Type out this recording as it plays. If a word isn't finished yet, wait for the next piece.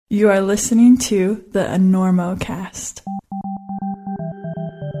You are listening to the Enormocast.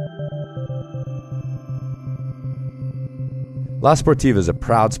 La Sportiva is a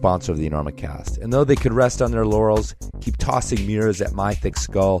proud sponsor of the Enormocast, and though they could rest on their laurels, keep tossing mirrors at my thick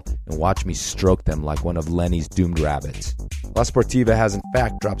skull and watch me stroke them like one of Lenny's doomed rabbits, La Sportiva has in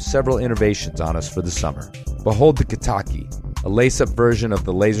fact dropped several innovations on us for the summer. Behold the Kataki, a lace-up version of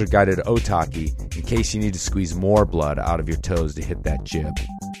the laser-guided Otaki in case you need to squeeze more blood out of your toes to hit that jib.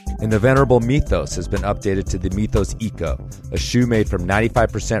 And the venerable Mythos has been updated to the Mythos Eco, a shoe made from 95%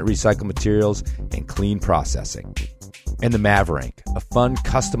 recycled materials and clean processing. And the Maverick, a fun,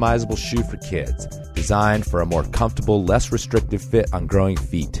 customizable shoe for kids, designed for a more comfortable, less restrictive fit on growing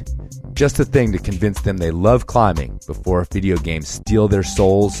feet. Just the thing to convince them they love climbing before video games steal their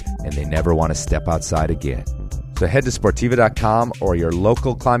souls and they never want to step outside again. So head to Sportiva.com or your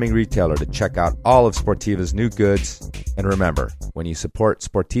local climbing retailer to check out all of Sportiva's new goods. And remember, when you support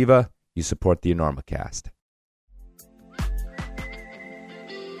Sportiva, you support the Enormocast.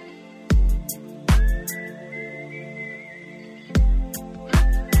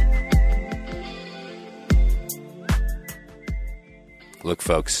 Look,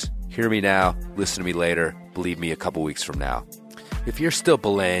 folks, hear me now, listen to me later, believe me a couple weeks from now. If you're still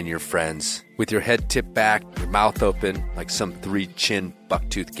belaying your friends, with your head tipped back, your mouth open, like some three-chin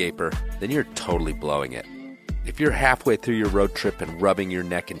bucktooth gaper, then you're totally blowing it. If you're halfway through your road trip and rubbing your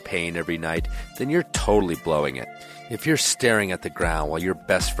neck in pain every night, then you're totally blowing it. If you're staring at the ground while your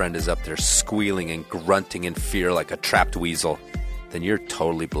best friend is up there squealing and grunting in fear like a trapped weasel, then you're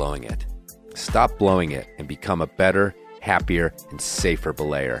totally blowing it. Stop blowing it and become a better, happier, and safer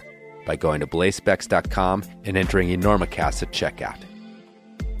belayer by going to blazepex.com and entering Enormocast at checkout.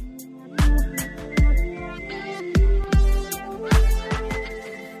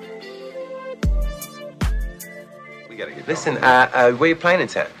 Listen, where are you playing in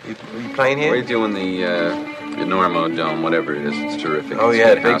town? You playing here? We're doing the Normo Dome, whatever it is. It's terrific. Oh, it's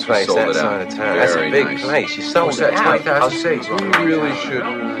yeah, the big house. place that side of town. That's a big nice place. You sold it out. 20,000 seats. We really should.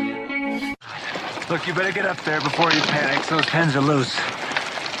 Look, you better get up there before you panic. Those pens are loose.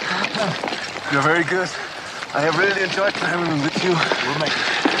 You're very good. I have really enjoyed climbing with you. We'll make it.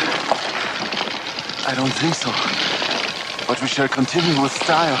 I don't think so. But we shall continue with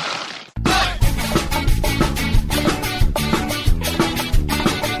style.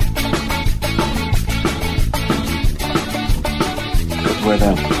 Good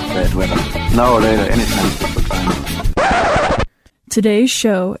weather, bad weather. Now or later, anytime is good for climbing. Today's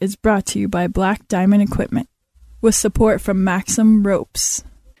show is brought to you by Black Diamond Equipment, with support from Maxim Ropes.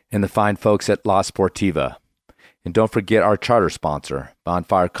 And the fine folks at La Sportiva. And don't forget our charter sponsor,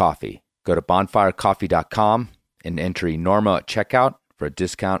 Bonfire Coffee. Go to bonfirecoffee.com and enter Enormo at checkout for a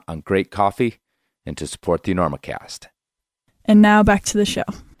discount on great coffee and to support the Enormocast. And now back to the show.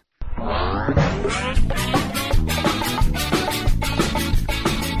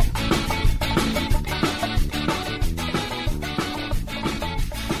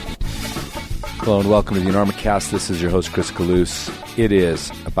 Hello and welcome to the Enormocast. This is your host, Chris Kalous. It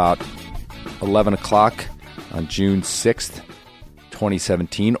is about 11 o'clock on June 6th,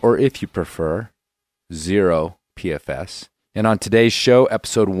 2017, or if you prefer, 0 PFS. And on today's show,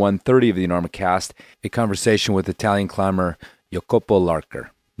 episode 130 of the Enormocast, a conversation with Italian climber Jacopo Larcher,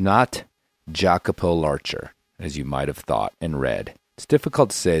 not Jacopo Larcher, as you might have thought and read. It's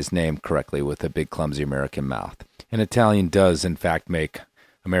difficult to say his name correctly with a big, clumsy American mouth. And Italian does, in fact, make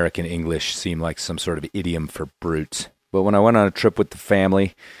American English seem like some sort of idiom for brutes. But when I went on a trip with the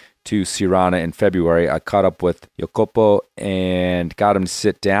family to Sirana in February, I caught up with Jacopo and got him to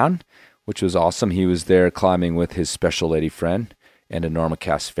sit down, which was awesome. He was there climbing with his special lady friend and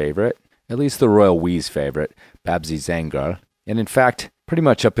Enormocast favorite, at least the Royal Wee's favorite, Babsy Zangar. And in fact, pretty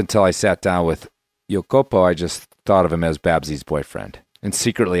much up until I sat down with Jacopo, I just thought of him as Babsy's boyfriend. And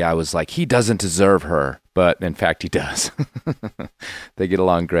secretly I was like, he doesn't deserve her. But in fact, he does. They get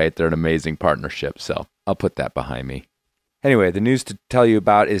along great. They're an amazing partnership. So I'll put that behind me. Anyway, the news to tell you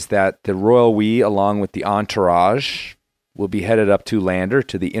about is that the Royal We, along with the entourage, will be headed up to Lander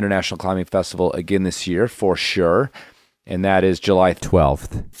to the International Climbing Festival again this year for sure. And that is July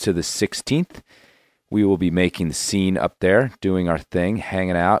 12th to the 16th. We will be making the scene up there, doing our thing,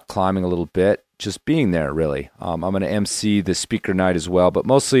 hanging out, climbing a little bit, just being there, really. I'm going to MC the speaker night as well, but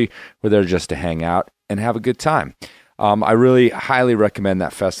mostly we're there just to hang out and have a good time. I really highly recommend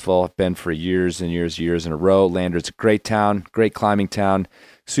that festival. I've been for years and years in a row. Lander's a great town, great climbing town,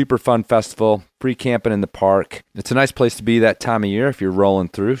 super fun festival, free camping in the park. It's a nice place to be that time of year if you're rolling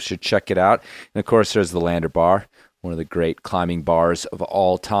through. You should check it out. And of course, there's the Lander Bar, one of the great climbing bars of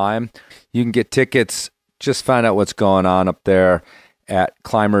all time. You can get tickets, just find out what's going on up there at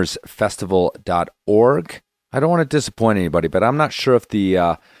climbersfestival.org. I don't want to disappoint anybody, but I'm not sure if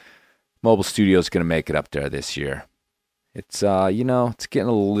the mobile studio is going to make it up there this year. It's, it's getting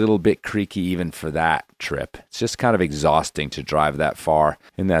a little bit creaky even for that trip. It's just kind of exhausting to drive that far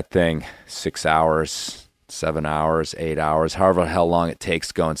in that thing. 6 hours, 7 hours, 8 hours, however how long it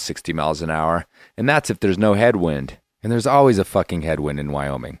takes going 60 miles an hour. And that's if there's no headwind. And there's always a fucking headwind in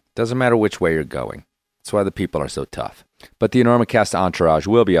Wyoming. Doesn't matter which way you're going. That's why the people are so tough. But the Enormocast entourage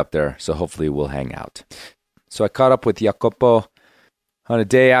will be up there, so hopefully we'll hang out. So I caught up with Jacopo on a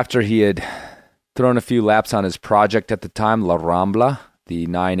day after he had thrown a few laps on his project at the time, La Rambla, the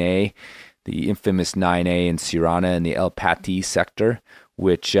 9A, the infamous 9A in Sirana in the El Pati sector,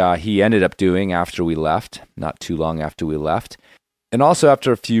 which he ended up doing after we left, not too long after we left, and also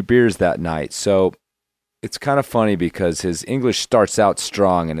after a few beers that night. So it's kind of funny because his English starts out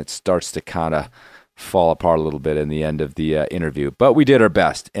strong and it starts to kind of fall apart a little bit in the end of the interview. But we did our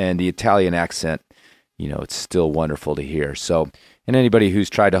best, and the Italian accent, it's still wonderful to hear. So, and anybody who's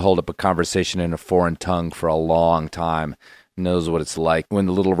tried to hold up a conversation in a foreign tongue for a long time knows what it's like when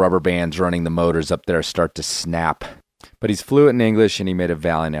the little rubber bands running the motors up there start to snap. But he's fluent in English, and he made a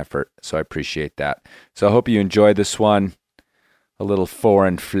valiant effort, so I appreciate that. So I hope you enjoyed this one. A little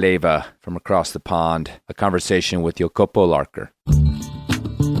foreign flavor from across the pond. A conversation with Jacopo Larcher.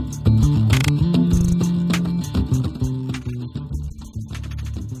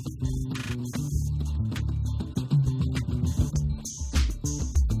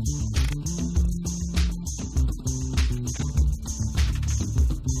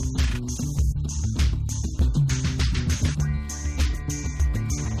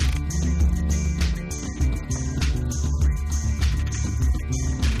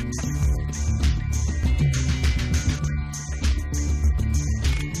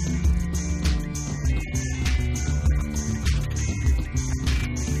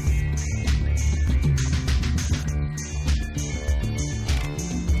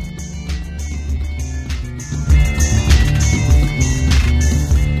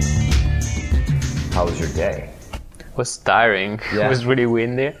 How was your day? It was tiring. Yeah. It was really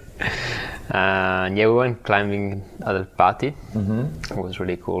windy. We went climbing at El Pati. It was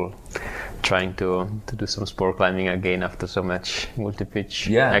really cool. Trying to do some sport climbing again after so much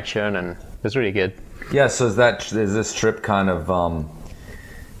multi-pitch action, and it was really good. Yeah. So is this trip kind of?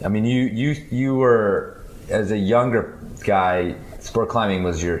 You were, as a younger guy, sport climbing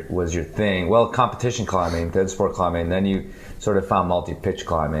was your thing. Well, competition climbing, then sport climbing, then you sort of found multi-pitch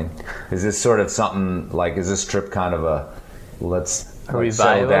climbing. Is this sort of something like, is this trip kind of a let's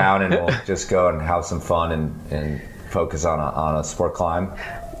settle down and we'll just go and have some fun and focus on a sport climb?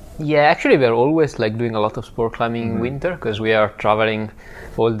 Yeah, actually we're always doing a lot of sport climbing in winter, because we are traveling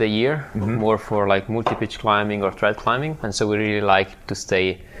all the year, more for multi-pitch climbing or trail climbing, and so we really like to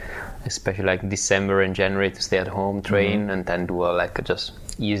stay, especially December and January, to stay at home, train, and then do a just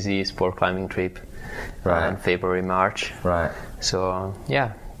easy sport climbing trip in February, March. Right. So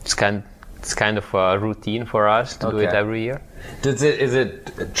it's kind of a routine for us to do it every year. Is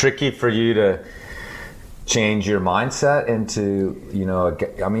it tricky for you to change your mindset into,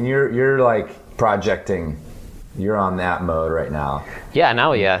 you're projecting, you're on that mode right now. Yeah,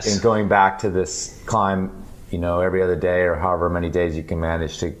 now yes. And going back to this climb, every other day or however many days you can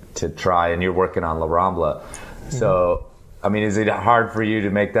manage to try, and you're working on La Rambla. So, is it hard for you to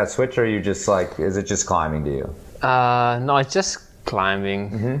make that switch, or are you just is it just climbing to you? No, it's just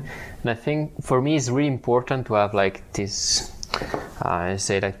climbing. And I think for me it's really important to have this,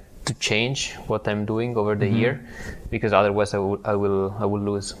 to change what I'm doing over the year, because otherwise I will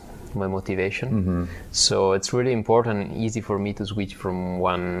lose my motivation. So it's really important and easy for me to switch from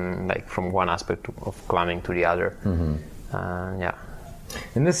one aspect of climbing to the other.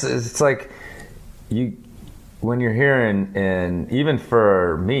 And this is you, when you're here, and even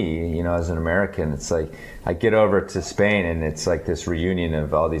for me, as an American, it's I get over to Spain and it's this reunion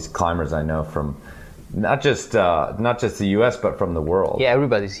of all these climbers I know from not just the US, but from the world. Yeah,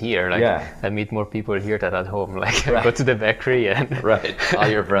 everybody's here. I meet more people here than at home. I go to the backry and all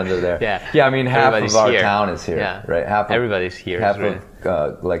your friends are there. Yeah, half of our town is here. Yeah. Right. Everybody's here. Half of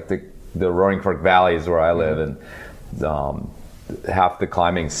the Roaring Fork Valley is where I live, and half the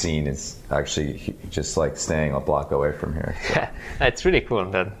climbing scene is actually just staying a block away from here. So. It's really cool.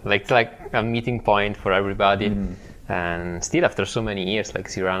 That it's like a meeting point for everybody, and still after so many years,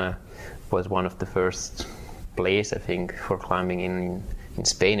 Sirana was one of the first place I think for climbing in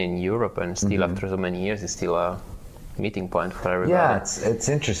Spain, in Europe, and still after so many years it's still a meeting point for everybody. Yeah, it's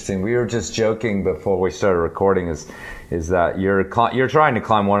interesting. We were just joking before we started recording is that you're trying to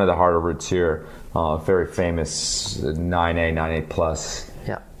climb one of the harder routes here, very famous 9A, 9A plus.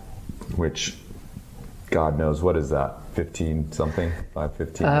 Yeah. Which, God knows, what is that? 15 something?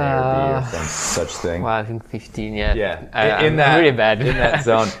 515 A or B or some such thing. Well, I think 15. Yeah. Yeah. I'm really bad in that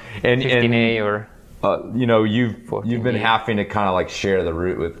zone. And 15A or. You've been having to kind of like share the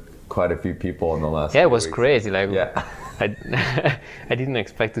route with quite a few people in the last. Yeah, it was crazy. Like, yeah. I didn't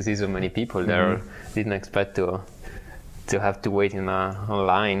expect to see so many people there. Didn't expect to have to wait in a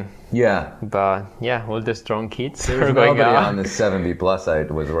line. Yeah. But yeah, all the strong kids There were was going nobody out. on the 7B plus I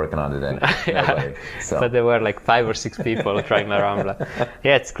was working on today. Nobody. So. But there were like 5 or 6 people trying the Rambla.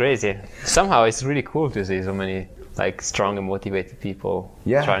 Yeah, it's crazy. Somehow it's really cool to see so many like strong and motivated people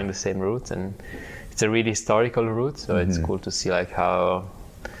trying the same route, and it's a really historical route, so it's cool to see like how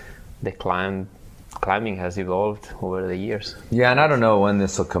the climbing has evolved over the years. Yeah, and I don't know when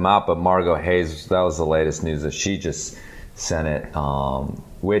this will come out, but Margot Hayes, that was the latest news that she just sent it,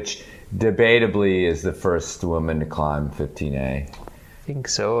 which debatably is the first woman to climb 15A. I think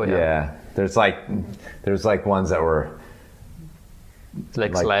so. Yeah. There's like ones that were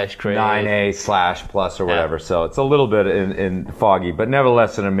like slash grade 9A slash plus or whatever. So it's a little bit in foggy, but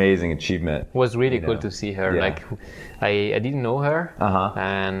nevertheless an amazing achievement. It was really cool to see her. Yeah. Like I didn't know her,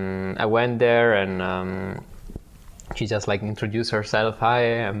 and I went there and she just like introduced herself.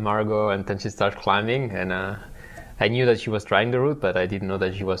 Hi, I'm Margot, and then she started climbing, and I knew that she was trying the route, but I didn't know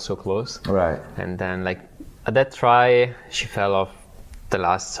that she was so close. Right. And then like at that try, she fell off the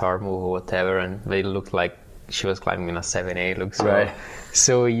last hard move or whatever, and it looked like she was climbing in a 7A. It looked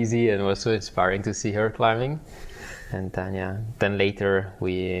so easy, and it was so inspiring to see her climbing. And then later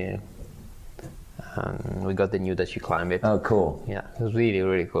we got the news that she climbed it. Oh, cool. Yeah, it was really,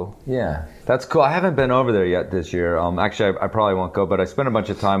 really cool. Yeah, that's cool. I haven't been over there yet this year. Actually, I probably won't go, but I spent a bunch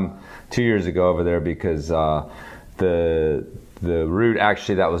of time 2 years ago over there because the route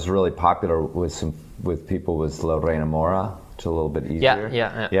actually that was really popular with people was La Reina Mora, which is a little bit easier.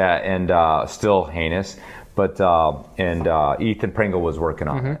 Yeah, and still heinous. But Ethan Pringle was working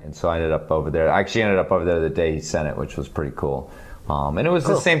on it, and so I ended up over there. I actually ended up over there the day he sent it, which was pretty cool. And it was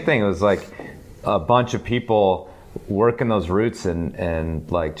the same thing. It was like a bunch of people working those routes and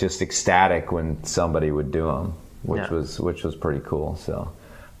like just ecstatic when somebody would do them, which was pretty cool. So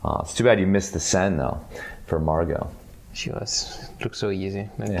it's too bad you missed the Sen though for Margot. It looked so easy.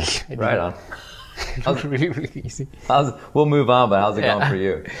 Right on. It was really, really easy. We'll move on, but how's it going for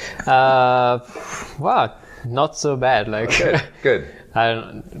you? Well, not so bad. Like good.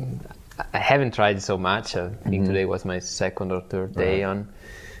 I haven't tried so much. I think today was my second or third day on.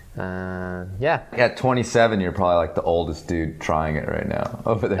 At 27, you're probably like the oldest dude trying it right now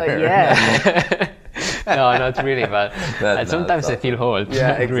over there. No, not really, but sometimes I feel old.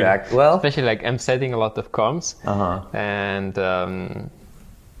 Yeah, exactly. Well, especially like I'm setting a lot of comms, and there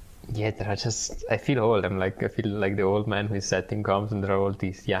are I feel old. I feel like the old man who's setting comms, and there are all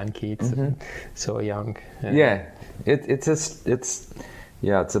these young kids, so young. It's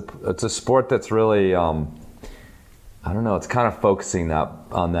a sport that's really I don't know. It's kind of focusing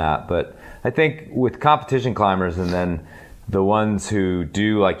on that, but I think with competition climbers and then the ones who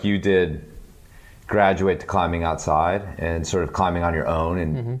do like you did, graduate to climbing outside and sort of climbing on your own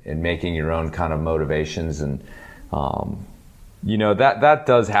and making your own kind of motivations and that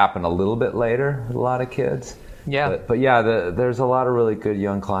does happen a little bit later with a lot of kids. Yeah. But there's a lot of really good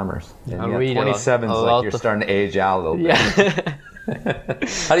young climbers. And 27 is like you're starting to age out a little bit.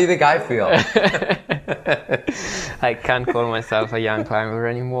 How do you think I feel? I can't call myself a young climber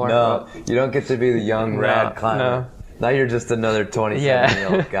anymore. No, you don't get to be the young rad climber. No. Now you're just another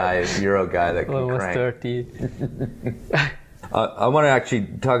 27-year-old guy, Euro guy that can almost crank. 30. I want to actually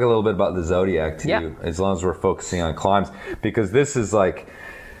talk a little bit about the Zodiac too, as long as we're focusing on climbs, because this is like,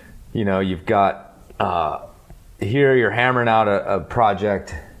 you've got here you're hammering out a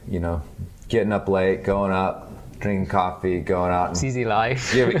project, getting up late, going up, drinking coffee, going out. It's easy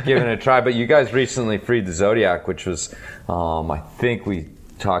life. giving it a try. But you guys recently freed the Zodiac, which was, I think we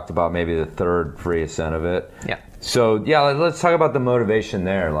talked about maybe the third free ascent of it. Yeah. So, let's talk about the motivation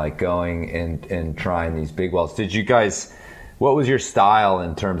there, like going and trying these big wells. What was your style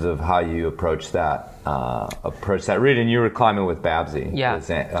in terms of how you approached that route? And you were climbing with Babsy,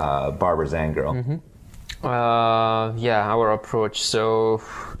 Barbara Zangirl. Our approach. So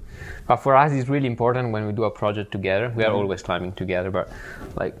for us, it's really important when we do a project together. We are always climbing together, but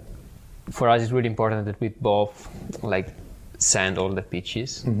like for us, it's really important that we both like sand all the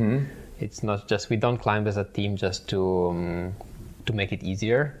pitches. It's not just we don't climb as a team just to make it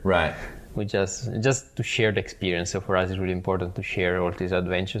easier. Right. We just to share the experience. So for us, it's really important to share all these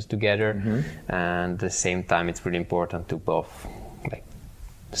adventures together, and at the same time, it's really important to both like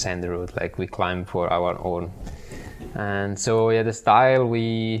sand route, like we climb for our own. And so the style,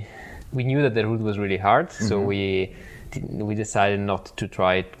 we knew that the route was really hard, so we decided not to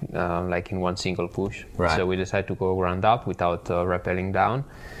try it like in one single push. Right. So we decided to go ground up without rappelling down.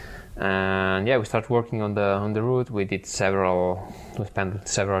 And we started working on the route. We spent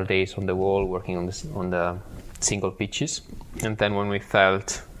several days on the wall working on the single pitches. And then when we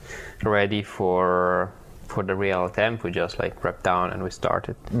felt ready for the real attempt, we just like rapped down and we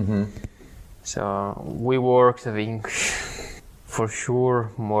started. So we worked, I think, for sure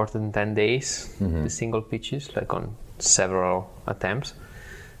more than 10 days, the single pitches, like on several attempts.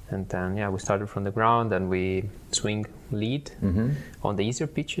 And then we started from the ground and we swing lead on the easier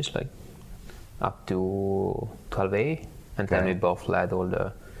pitches, like up to 12A, and then we both led all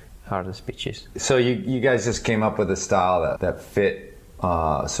the hardest pitches. So you guys just came up with a style that fit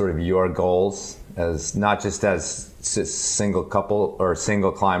sort of your goals, as not just as single couple or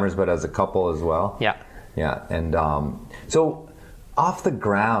single climbers, but as a couple as well. Yeah. And so off the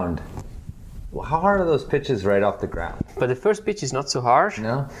ground, how hard are those pitches right off the ground? But the first pitch is not so hard.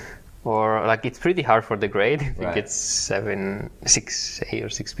 No? Or like it's pretty hard for the grade. I think Right. it's 6A or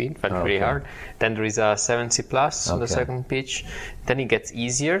 6B, but Okay. pretty hard. Then there is a 7C plus on the Okay. second pitch. Then it gets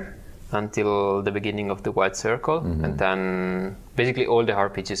easier until the beginning of the white circle, and then basically all the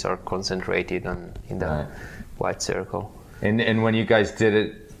hard pitches are concentrated in the Right. white circle. And when you guys did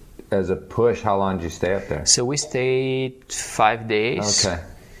it as a push, how long did you stay up there? So we stayed 5 days. Okay.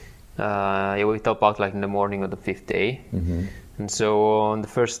 We top out like in the morning of the 5th day. And so on the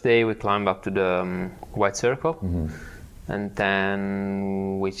first day we climbed up to the white circle, and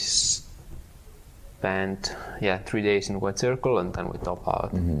then we spent 3 days in the white circle, and then we top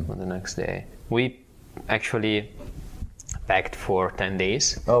out on the next day. We actually packed for 10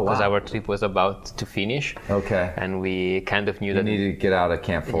 days because our trip was about to finish. Okay. And we kind of knew You that needed to get out of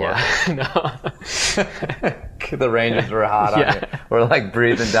Camp 4. no. The ranges were hot on you. Or like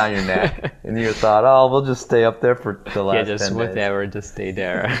breathing down your neck. And you thought, we'll just stay up there for the last 10 days. just whatever, just stay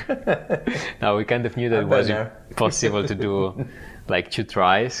there. No, we kind of knew that it was possible to do like 2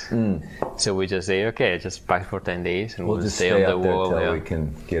 tries. So we just say, okay, just pack for 10 days and we'll just stay on the up there wall. till we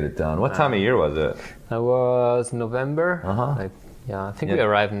can get it done. What time of year was it? That was November. Uh-huh. I think we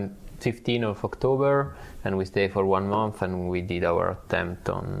arrived on 15th of October and we stayed for 1 month and we did our attempt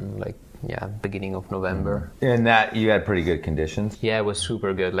on beginning of November. And that you had pretty good conditions? Yeah, it was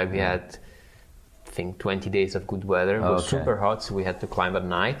super good. Like we had, I think, 20 days of good weather. It was super hot, so we had to climb at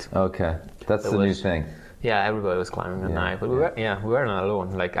night. Okay, that's the new thing. Yeah, everybody was climbing at night, but we weren't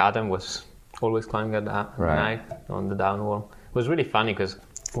alone. Like Adam was always climbing at night on the down wall. It was really funny because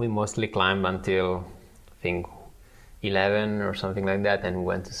we mostly climbed until I think 11 or something like that, and we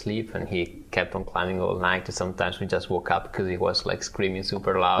went to sleep. And he kept on climbing all night. And sometimes we just woke up because he was like screaming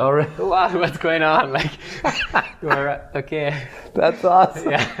super loud. Oh, really? What's going on? Like, we're okay. That's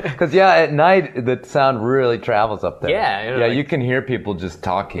awesome. Because at night the sound really travels up there. You can hear people just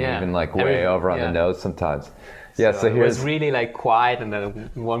talking, even like way over on the nose sometimes. Yeah, so it was really like quiet, and then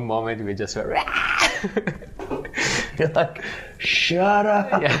one moment we just went. You're like, shut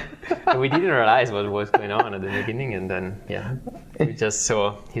up. And we didn't realize what was going on at the beginning, and then we just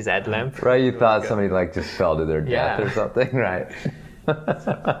saw his headlamp. Right, you thought somebody like just fell to their death or something, right?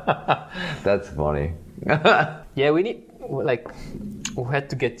 That's funny. We had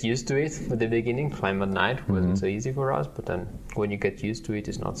to get used to it at the beginning. Climb at night wasn't so easy for us, but then when you get used to it,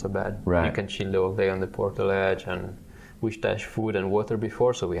 it's not so bad. Right. You can chill all day on the portal edge, and we stashed food and water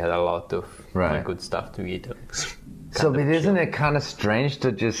before, so we had a lot of good stuff to eat. So, but isn't it kind of strange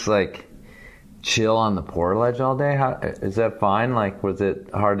to just like chill on the portal edge all day? Is that fine? Like, was it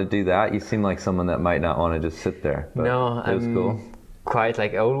hard to do that? You seem like someone that might not want to just sit there. No, it was cool. Quite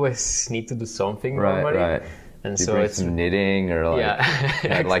like I always need to do something normally. Right. And do you so bring it's some knitting or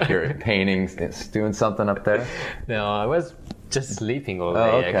like like you're painting, doing something up there? No, I was just sleeping all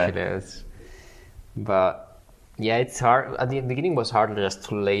day actually. But it's hard. At the beginning, it was hard just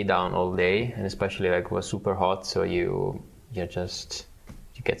to lay down all day, and especially like it was super hot, so you get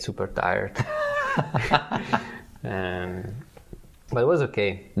super tired. But it was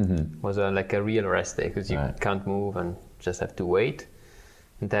okay. It was like a real rest day because you can't move and just have to wait.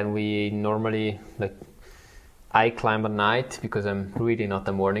 And then we normally I climb at night because I'm really not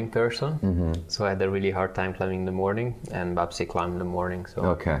a morning person. So I had a really hard time climbing in the morning, and Babsi climbed in the morning.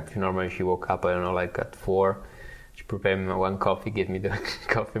 So if she woke up, I don't know, like at 4, she prepared me 1 coffee, give me the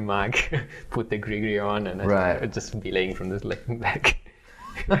coffee mug, put the grigri on, and I'd just be laying from this back.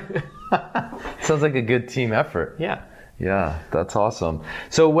 Sounds like a good team effort. Yeah. Yeah, that's awesome.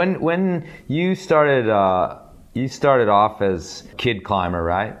 So when you started you started off as kid climber,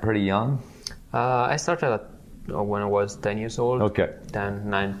 right? Pretty young? I started when I was 10 years old. Okay.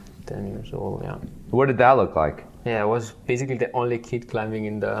 10 years old, yeah. What did that look like? Yeah, I was basically the only kid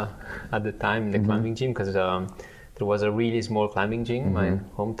climbing at the time in the climbing gym, because there was a really small climbing gym in my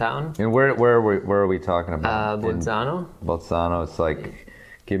hometown. And where are we talking about? Bolzano. Bolzano, it's like,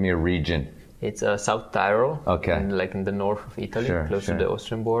 give me a region. It's South Tyrol, okay. in the north of Italy, Sure, close to the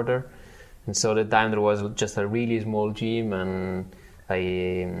Austrian border. And so at the time there was just a really small gym, and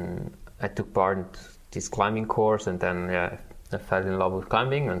I took part in this climbing course, and then I fell in love with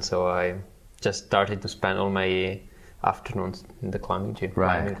climbing, and so I just started to spend all my afternoons in the climbing gym,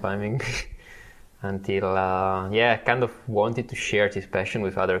 climbing, until I kind of wanted to share this passion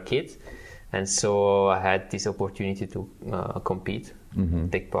with other kids, and so I had this opportunity to compete,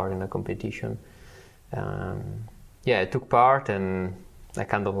 take part in a competition. I took part, and I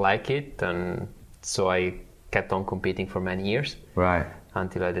kind of like it, and so I kept on competing for many years, right?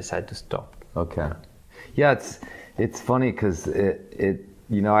 Until I decided to stop. Okay, yeah, it's funny because it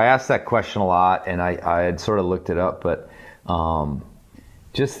I asked that question a lot, and I had sort of looked it up, but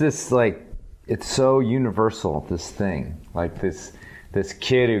just this, like, it's so universal, this thing, like this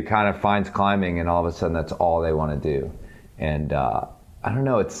kid who kind of finds climbing, and all of a sudden that's all they want to do, and I don't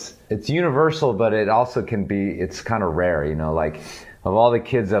know, it's universal, but it also can be, it's kind of rare, like, of all the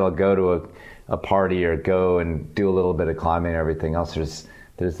kids that'll go to a party or go and do a little bit of climbing and everything else,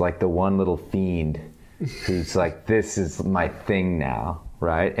 there's like the one little fiend who's like, this is my thing now,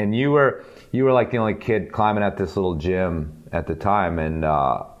 right? And you were like the only kid climbing at this little gym at the time, and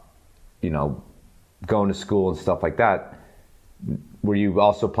going to school and stuff like that. Were you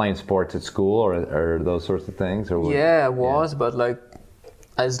also playing sports at school or those sorts of things? Or I was, but like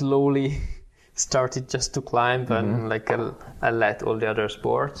I slowly started just to climb, and I let all the other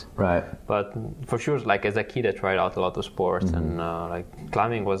sports. Right. But for sure, like as a kid, I tried out a lot of sports, and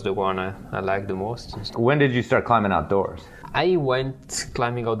climbing was the one I liked the most. When did you start climbing outdoors? I went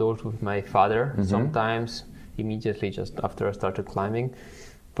climbing outdoors with my father sometimes, immediately just after I started climbing.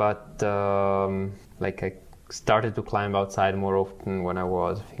 But I started to climb outside more often when I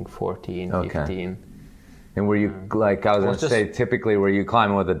was, I think, 14, 15. And were you, like, I was going to say, typically, were you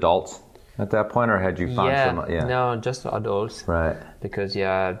climbing with adults at that point, or had you found some? Yeah, no, just adults. Right. Because,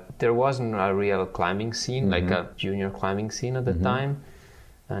 there wasn't a real climbing scene, like a junior climbing scene at the time.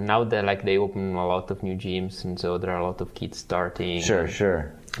 And now they open a lot of new gyms, and so there are a lot of kids starting.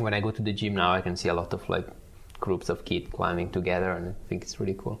 Sure. When I go to the gym now, I can see a lot of groups of kids climbing together, and I think it's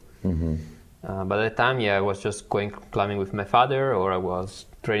really cool. But at the time, I was just going climbing with my father, or I was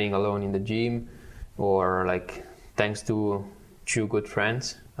training alone in the gym, or thanks to two good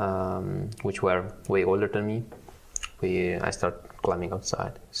friends, which were way older than me, I started climbing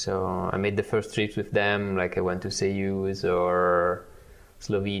outside. So I made the first trips with them, I went to Seiyus or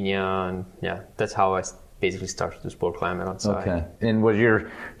Slovenia, and that's how I basically started to sport climbing outside. Okay. And were your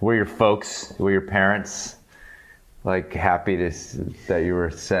parents happy that you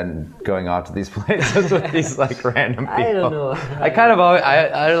were going out to these places with these random people? I don't know.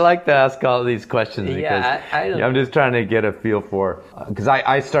 I like to ask all these questions because I'm just trying to get a feel for, because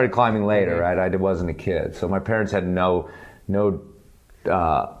I started climbing later, right? I wasn't a kid, so my parents had no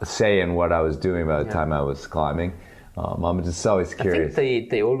say in what I was doing by the time I was climbing. I'm just always curious. I think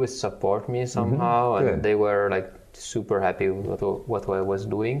they always support me somehow, and they were super happy with what I was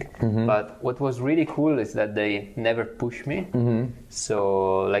doing. But what was really cool is that they never pushed me.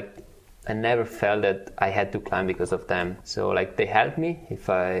 So I never felt that I had to climb because of them. So they helped me if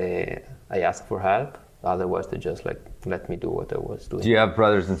I asked for help. Otherwise, they just let me do what I was doing. Do you have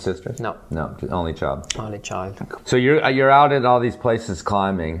brothers and sisters? No, only child. Only child. So you're out at all these places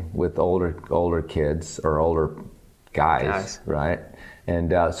climbing with older kids or older guys, right?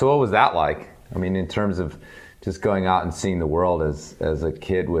 And so what was that like? I mean, in terms of just going out and seeing the world as a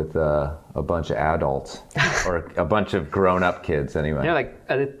kid with a bunch of adults or a bunch of grown-up kids anyway.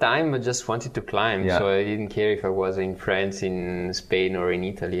 At the time I just wanted to climb, so I didn't care if I was in France, in Spain, or in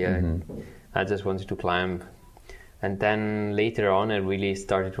Italy. I just wanted to climb. And then later on I really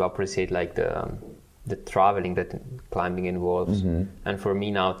started to appreciate the traveling that climbing involves. And for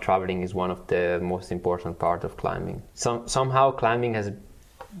me now, traveling is one of the most important part of climbing. Somehow climbing has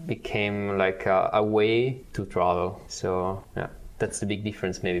became a way to travel. So that's the big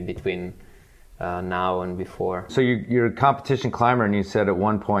difference maybe between now and before. So you're a competition climber, and you said at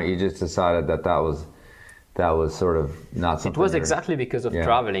one point you just decided that was sort of not something. It was exactly because of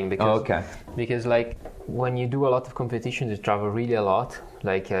traveling. Because when you do a lot of competitions, you travel really a lot.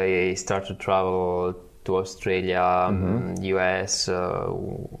 I started to travel to Australia, US,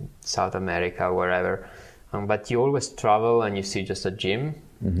 South America, wherever. But you always travel and you see just a gym.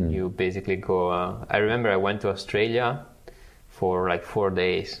 You basically go. I remember I went to Australia for like 4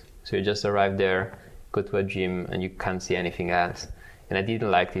 days. So you just arrive there, go to a gym, and you can't see anything else. And I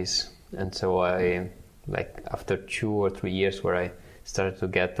didn't like this. And so I, like after 2 or 3 years where I started to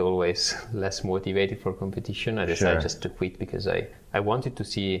get always less motivated for competition, I decided just to quit because I wanted to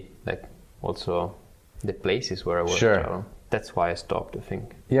see like also the places where I was traveling. That's why I stopped, I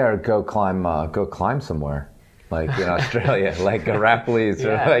think. Yeah, or go climb somewhere. Like in Australia, like Arapiles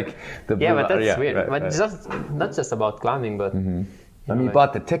or like the Blue. Yeah, but that's weird. Right, but it's not just about climbing, but I mean, you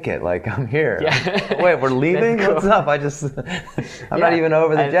bought the ticket. Like, I'm here. Yeah. Wait, we're leaving? What's up? I'm not even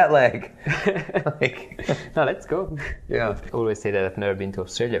over the jet lag. No, let's go. Yeah. I always say that I've never been to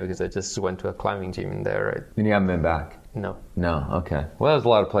Australia because I just went to a climbing gym in there. Right? And you haven't been back? No. No. Okay. Well, there's a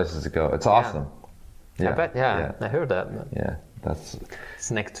lot of places to go. It's awesome. Yeah. I bet. Yeah. I heard that. Yeah. It's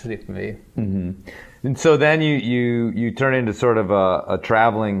next trip maybe. And so then you turn into sort of a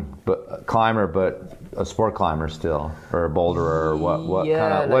traveling climber, but a sport climber still, or a boulderer, or what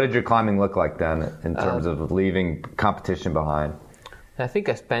kind of what did your climbing look like then in terms of leaving competition behind? I think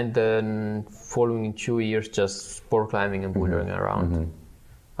I spent the following 2 years just sport climbing and bouldering around.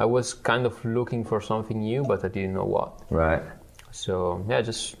 I was kind of looking for something new, but I didn't know what. Right. So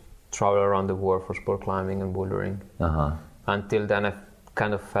just travel around the world for sport climbing and bouldering. Until then, I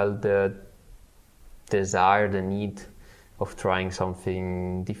kind of felt the desire, the need of trying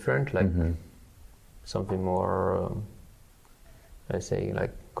something different, like something more, let's say,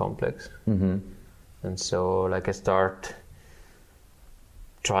 like complex. And so, like, I start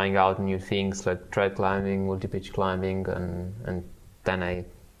trying out new things like trad climbing, multi-pitch climbing, and then I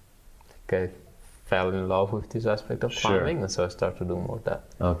fell in love with this aspect of climbing, and so I started to do more of that.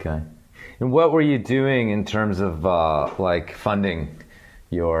 Okay. And what were you doing in terms of like funding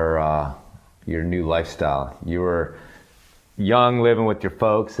your new lifestyle? You were young, living with your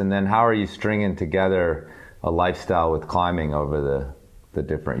folks, and then how are you stringing together a lifestyle with climbing over the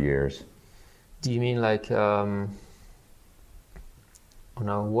different years? Do you mean like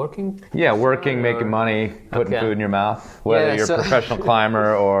working? Yeah, working, making money, putting food in your mouth, whether you're a professional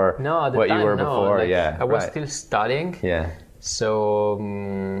climber or what you were before. I was still studying. Yeah. So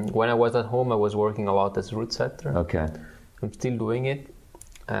when I was at home, I was working a lot as route setter. Okay. I'm still doing it,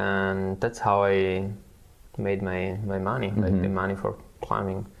 and that's how I made my money, like the money for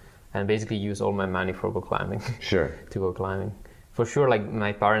climbing, and basically use all my money for go climbing. Sure. To go climbing. For sure, like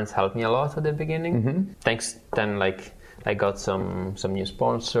my parents helped me a lot at the beginning. Thanks, then like I got some new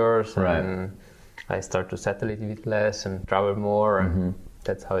sponsors, and I started to settle a little bit less and travel more. And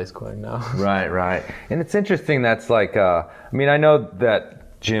that's how it's going now. Right. And it's interesting. That's like, I mean, I know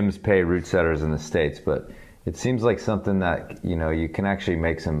that gyms pay route setters in the States, but it seems like something that, you can actually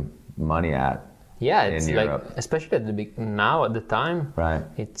make some money at. Yeah, it's like, especially at the time. Right.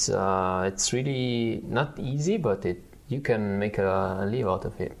 It's really not easy, but you can make a live out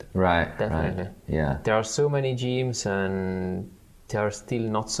of it. Right. Definitely. Right. Yeah. There are so many gyms, and there are still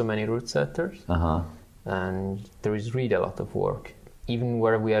not so many route setters. And there is really a lot of work. Even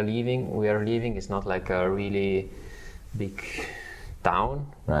where we are living is not like a really big town,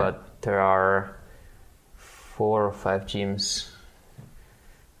 but there are 4 or 5 gyms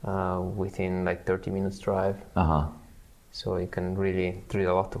within like 30 minutes drive. So you can there's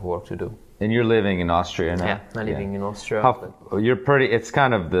a lot of work to do. And you're living in Austria now? Yeah, I'm living in Austria. It's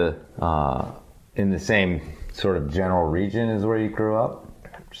kind of in the same sort of general region as where you grew up?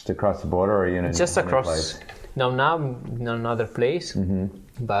 Just across the border, or are you in a just across place? No, now I'm in another place,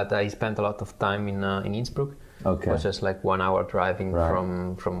 but I spent a lot of time in Innsbruck. Okay. It was just like 1 hour driving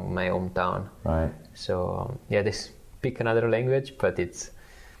from my hometown. Right. So they speak another language, but it's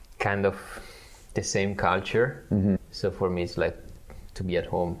kind of the same culture. So for me, it's like to be at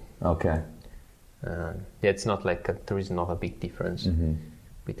home. Okay. It's not like there is not a big difference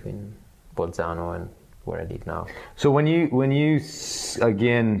between Bolzano and where I live now. So when you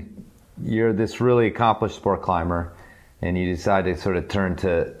again, you're this really accomplished sport climber, and you decide to sort of turn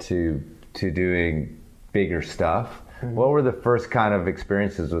to doing bigger stuff. What were the first kind of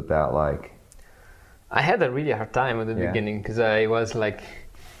experiences with that like? I had a really hard time at the beginning because I was like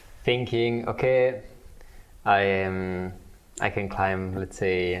thinking, okay, I can climb, let's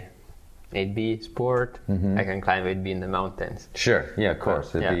say, 8B sport. I can climb 8B in the mountains. Sure, yeah, of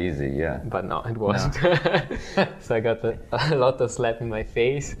course, it'd be easy, yeah. But no, it wasn't. So I got a lot of slap in my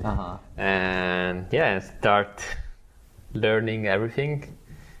face, and start learning everything,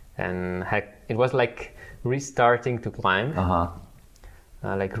 and it was like restarting to climb,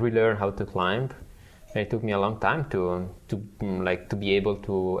 like relearn how to climb, It took me a long time to be able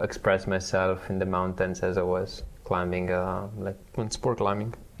to express myself in the mountains as I was climbing, like on sport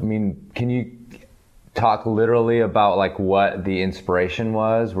climbing. I mean, can you talk literally about like what the inspiration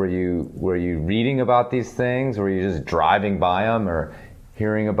was? Were you reading about these things? Were you just driving by them or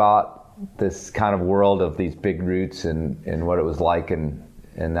hearing about this kind of world of these big routes and what it was like and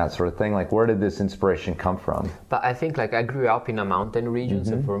that sort of thing? Like, where did this inspiration come from? But I think like I grew up in a mountain region,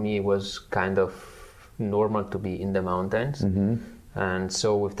 so for me it was kind of normal to be in the mountains, and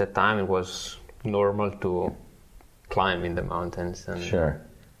so with the time it was normal to climb in the mountains. And sure.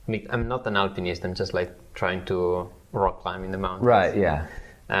 I mean, I'm not an alpinist. I'm just like trying to rock climb in the mountains. Right. Yeah.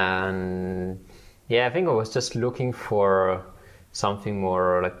 And yeah, I think I was just looking for something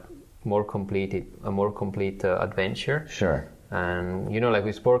more complete adventure. Sure. And like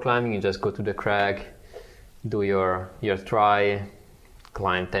with sport climbing, you just go to the crag, do your try,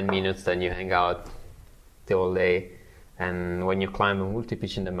 climb 10 minutes, then you hang out the whole day. And when you climb a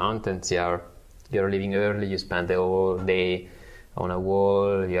multi-pitch in the mountains, you're leaving early. You spend the whole day on a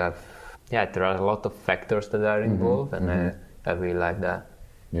wall. There are a lot of factors that are involved, and I really like that.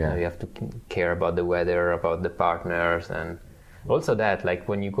 Yeah. You have to care about the weather, about the partners, and also that like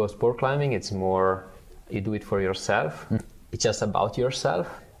when you go sport climbing, it's more you do it for yourself. It's just about yourself.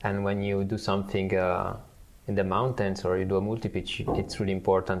 And when you do something in the mountains or you do a multi-pitch, it's really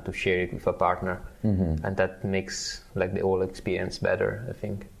important to share it with a partner, and that makes like the whole experience better, I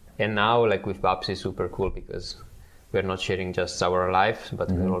think. And now like with Babs is super cool because we're not sharing just our lives, but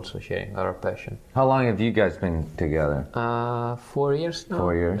we're also sharing our passion. How long have you guys been together? 4 years now.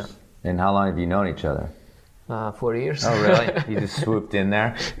 4 years. Yeah. And how long have you known each other? 4 years. Oh, really? You just swooped in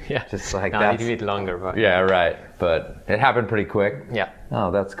there? Yeah. Just like that. that? A little bit longer, but... Yeah, right. But it happened pretty quick? Yeah.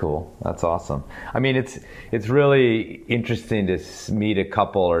 Oh, that's cool. That's awesome. I mean, it's really interesting to meet a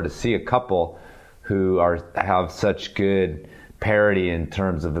couple or to see a couple who have such good parity in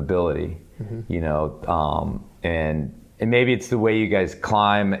terms of ability, and maybe it's the way you guys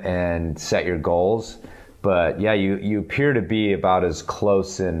climb and set your goals, but yeah, you appear to be about as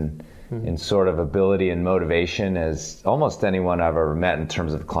close in sort of ability and motivation as almost anyone I've ever met in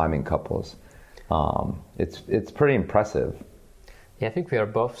terms of climbing couples. It's pretty impressive. Yeah, I think we are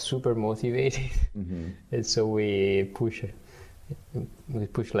both super motivated, and so we push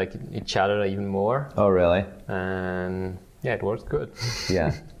like each other even more. Oh, really? And yeah, it works good.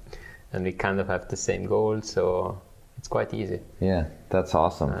 Yeah. And we kind of have the same goal, so it's quite easy. Yeah, that's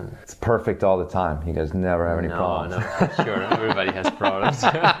awesome. It's perfect all the time. You guys never have any problems. No, for sure. Everybody has problems.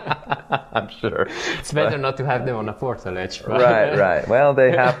 I'm sure. It's better not to have them on a portal edge. Right. Well,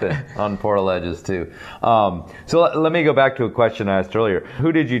 they happen on portal edges too. So let me go back to a question I asked earlier.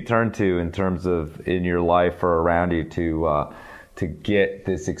 Who did you turn to in terms of in your life or around you to get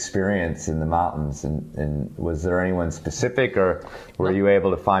this experience in the mountains, and was there anyone specific, or were you able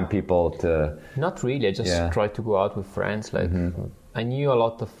to find people to... Not really. I just tried to go out with friends. Like I knew a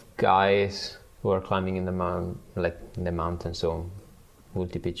lot of guys who are climbing in the mountains, so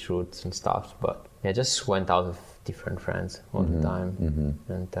multi-pitch routes and stuff, but I just went out with different friends all the time.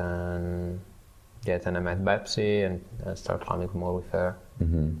 And then I met Babsy and I started climbing more with her.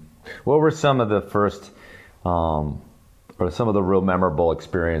 What were some of the first or some of the real memorable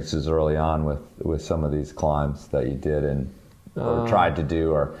experiences early on with some of these climbs that you did or tried to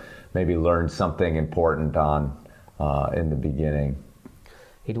do, or maybe learned something important on in the beginning?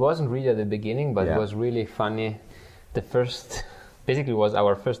 It wasn't really at the beginning, but it was really funny. The first, basically, was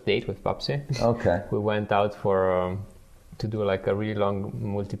our first date with Babsy. Okay. We went out to do like a really long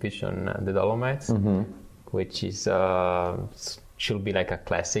multi-pitch on the Dolomites, which is should be like a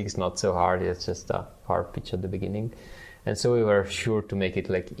classic. It's not so hard. It's just a hard pitch at the beginning. And so we were sure to make it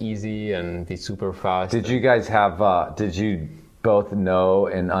like easy and be super fast. Did you guys have, did you both know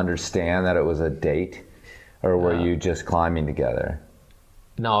and understand that it was a date, or were you just climbing together?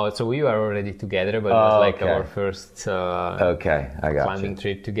 No, so we were already together, but it was like our first climbing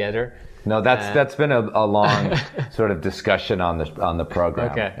trip together. No, that's been a long sort of discussion on the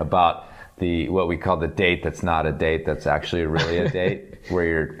program about what we call the date that's not a date, that's actually really a date, where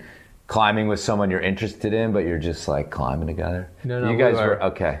you're climbing with someone you're interested in, but you're just like climbing together. No, you guys were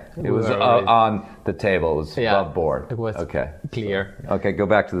okay. It was on the table. It was above board. It was clear. Okay, go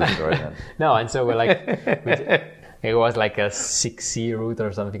back to the story then. No, and so we're like, it was like a 6C route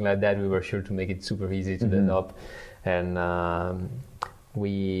or something like that. We were sure to make it super easy to the top, and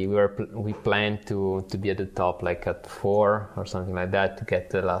we planned to be at the top like at 4 or something like that to get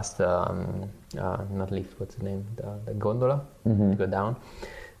the last not lift, what's the name, the gondola to go down.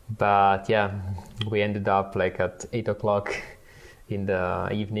 But yeah, we ended up like at 8 o'clock in the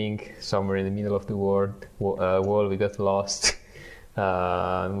evening, somewhere in the middle of the wall, we got lost.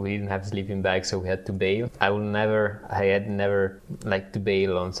 We didn't have sleeping bags, so we had to bail. I had never like to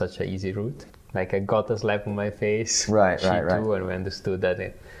bail on such an easy route. Like I got a slap on my face. Right. And we understood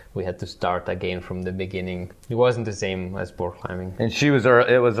that we had to start again from the beginning. It wasn't the same as sport climbing. And it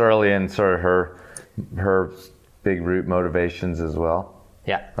was early in sort of her big route motivations as well.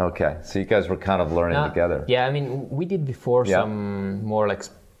 Yeah. Okay, so you guys were kind of learning together. Yeah, I mean, we did before some more like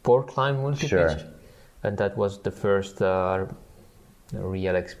sport climb multi-pitch. Sure. And that was the first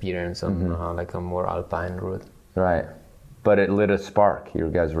real experience on like a more alpine route. Right. But it lit a spark. You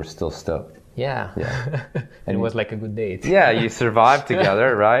guys were still stoked. Yeah. And it was like a good date. Yeah, you survived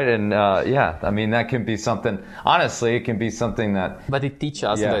together, right? And I mean, that can be something, honestly, it can be something that... But it teaches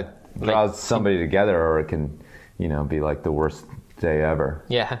us that... draws somebody together, or it can, be like the worst day ever.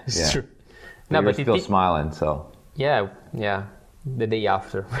 Yeah, it's true. But you're still smiling, so... Yeah, the day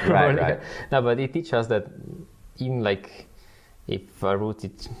after. Right. No, but it teaches us that even like if a route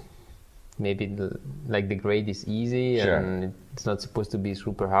is maybe like the grade is easy and it's not supposed to be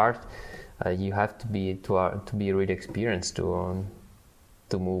super hard, you have to be really experienced to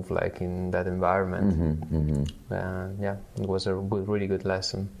move like in that environment. It was a really good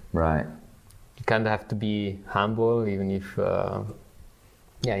lesson. Right. You kind of have to be humble, even if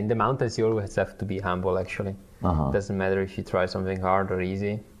in the mountains you always have to be humble. Actually, it doesn't matter if you try something hard or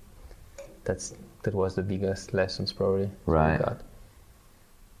easy. That was the biggest lessons probably. Right.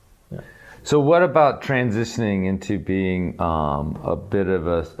 So what about transitioning into being a bit of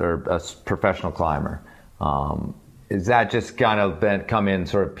a professional climber? Is that just kind of come in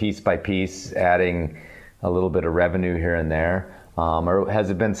sort of piece by piece, adding a little bit of revenue here and there? Or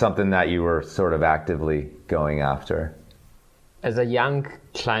has it been something that you were sort of actively going after? As a young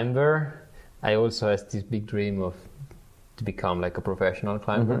climber, I also had this big dream to become like a professional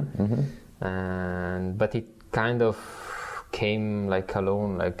climber. But it kind of came like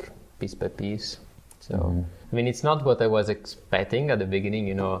alone, like piece by piece. So I mean, it's not what I was expecting at the beginning.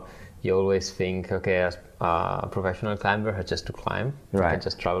 You always think, okay, as a professional climber, I just to climb. Right. I can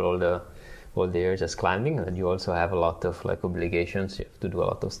just travel all the year just climbing, and you also have a lot of like obligations. You have to do a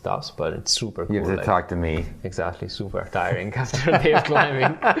lot of stuff, but it's super cool. You have to talk to me. Exactly, super tiring after a day of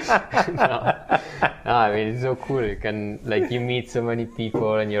climbing. No, I mean, it's so cool. You can you meet so many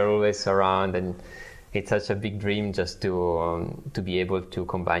people, and you're always around, and it's such a big dream just to be able to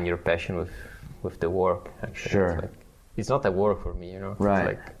combine your passion with the work. Actually. Sure. It's not a work for me,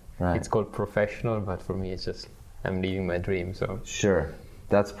 Right. It's called professional, but for me, it's just I'm living my dream. So sure.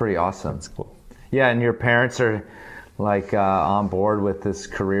 That's pretty awesome. That's cool. Yeah, and your parents are on board with this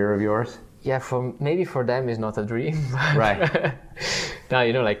career of yours? Yeah, maybe for them it's not a dream. Right. No,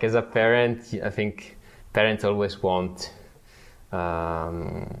 as a parent, I think parents always want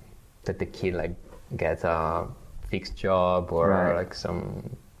that the kid get a fixed job or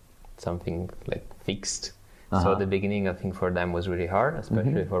something fixed. So at the beginning, I think for them was really hard,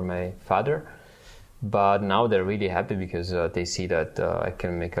 especially for my father. But now they're really happy because they see that I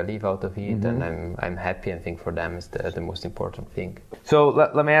can make a live out of it, and I'm happy. I think for them is the most important thing. So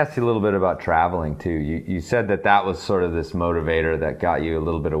let me ask you a little bit about traveling too. You said that was sort of this motivator that got you a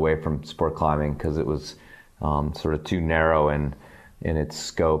little bit away from sport climbing because it was sort of too narrow in its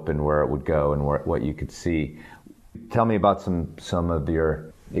scope and where it would go and what you could see. Tell me about some of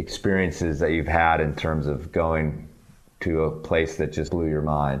your experiences that you've had in terms of going to a place that just blew your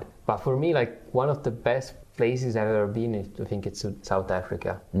mind. But for me, one of the best places I've ever been, I think it's South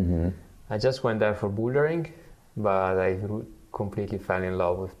Africa. I just went there for bouldering, but I completely fell in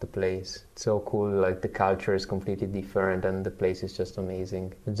love with the place. It's so cool, the culture is completely different and the place is just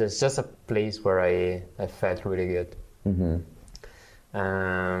amazing. It's just a place where I felt really good.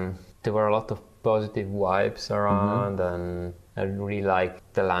 There were a lot of positive vibes around, and I really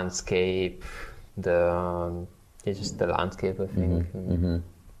liked the landscape, just the landscape, I think.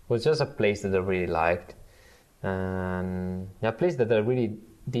 It was just a place that I really liked. And a place that I really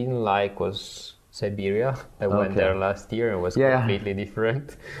didn't like was Siberia. I went there last year and it was completely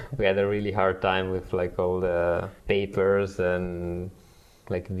different. We had a really hard time with all the papers and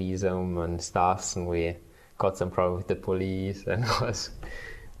visum and stuff, and we got some problem with the police, and it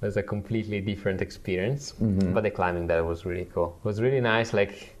was a completely different experience. But the climbing there was really cool. It was really nice,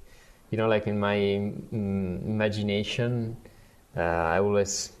 in my imagination, I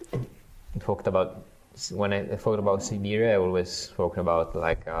always talked about, when I thought about Siberia, I always thought about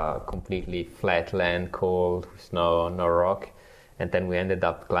a completely flat land, cold, with no rock. And then we ended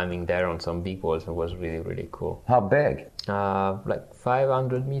up climbing there on some big walls. It was really, really cool. How big?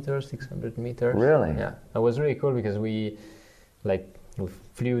 500 meters, 600 meters. Really? Yeah. It was really cool because like we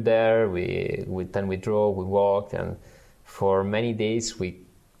flew there, then we drove, we walked, and for many days we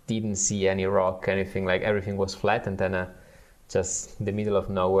didn't see any rock, anything, like everything was flat, and then just in the middle of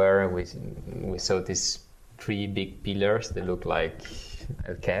nowhere we saw these 3 big pillars that looked like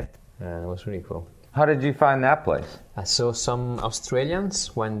a cap, and it was really cool. How did you find that place? I saw some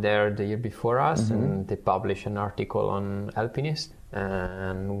Australians went there the year before us, and they published an article on Alpinist,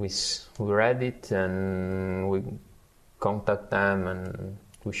 and we read it, and we contacted them, and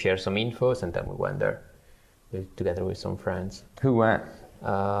we shared some infos, and then we went there together with some friends. Who went?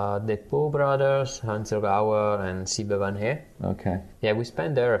 The Poe brothers, Hans Gauer, and Sibbe Van He. Okay. Yeah, we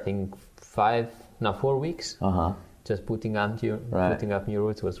spent there, I think, 4 weeks. Just putting up new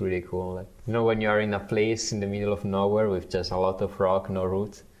routes was really cool. Like, you know, when you're in a place in the middle of nowhere with just a lot of rock, no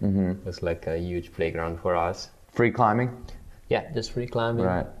routes, it was like a huge playground for us. Free climbing? Yeah, just free climbing.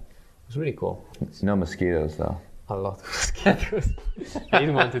 Right. It was really cool. It's no mosquitoes though. A lot of mosquitoes. I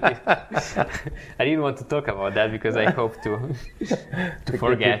didn't want to talk about that because I hope to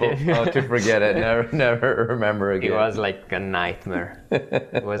forget it. To forget it. Never remember again. It was like a nightmare.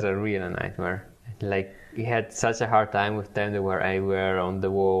 It was a real nightmare. Like, we had such a hard time with them. They were everywhere on the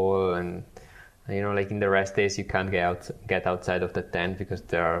wall, and you know, like in the rest days, you can't get outside of the tent because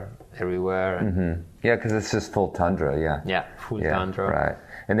they are everywhere. Yeah, because it's just full tundra. Yeah, full tundra. Right.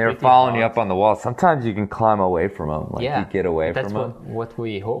 And they were following you up on the wall. Sometimes you can climb away from them. Like, you get away from them. That's what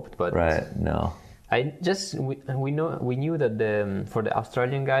we hoped, but no. We knew that for the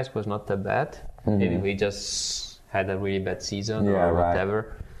Australian guys was not that bad. Maybe we just had a really bad season or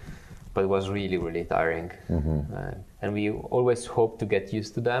whatever. But it was really, really tiring. And we always hoped to get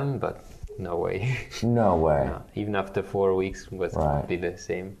used to them, but no way. No way. No. Even after 4 weeks, it was completely the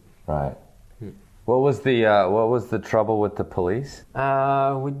same. Right. What was the trouble with the police?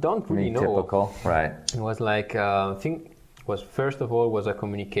 We don't really know. Typical, right? It was like I think was first of all was a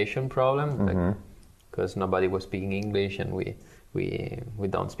communication problem, because nobody was speaking English and we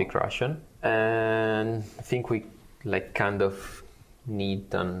don't speak Russian, and I think we like kind of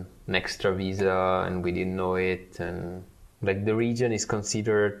need an extra visa and we didn't know it, and like the region is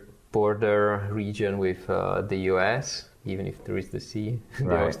considered border region with the US, even if there is the sea,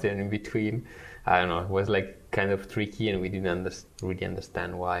 the ocean in between. I don't know, it was like kind of tricky and we didn't really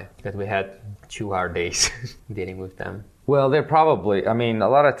understand why, because we had 2 hard days dealing with them. Well, they're probably, I mean, a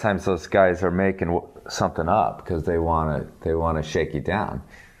lot of times those guys are making something up because they want to shake you down.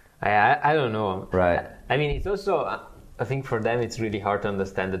 I don't know. Right. I mean, it's also, I think for them it's really hard to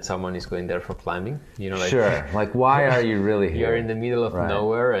understand that someone is going there for climbing. You know, like, sure. Like, why are you really here? You're in the middle of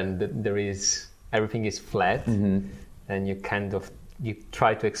nowhere and everything is flat, and you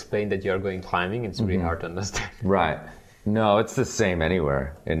try to explain that you're going climbing. It's really hard to understand. Right. No, it's the same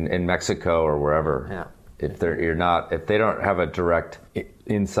anywhere in Mexico or wherever. Yeah. If they don't have a direct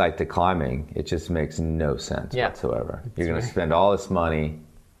insight to climbing, it just makes no sense whatsoever. You're going to spend all this money.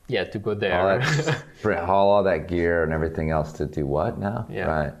 Yeah, to go there. Haul all that gear and everything else to do what now?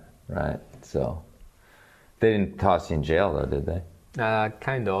 Yeah. Right. So they didn't toss you in jail though, did they?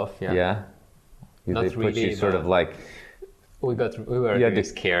 Kind of, yeah. Yeah? Not they put really, you sort of like... We were really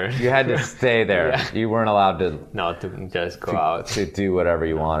scared. You had to stay there. Yeah. You weren't allowed to... No, to just go out. To do whatever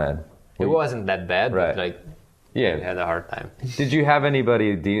you wanted. It wasn't that bad, but like... Yeah. We had a hard time. Did you have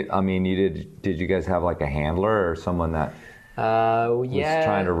anybody... Did you guys have like a handler or someone that... was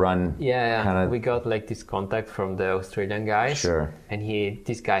trying to run. Yeah. We got like this contact from the Australian guys. Sure. And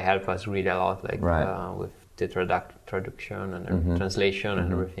this guy helped us really a lot, like with the traduction and translation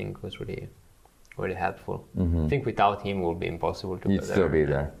and everything was really, really helpful. I think without him it would be impossible to. You'd still be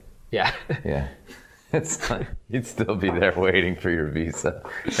there. Yeah. Yeah. You'd still be there waiting for your visa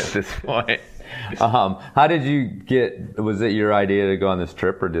at this point. How did you get? Was it your idea to go on this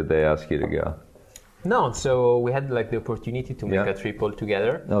trip, or did they ask you to go? No, so we had like the opportunity to make a trip all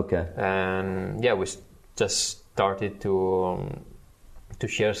together. Okay. And we just started to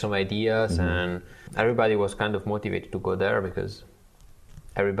share some ideas, and everybody was kind of motivated to go there because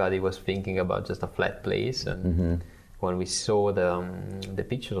everybody was thinking about just a flat place. And when we saw the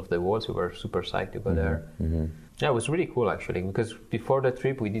pictures of the walls, we were super psyched to go there. Yeah, it was really cool actually, because before the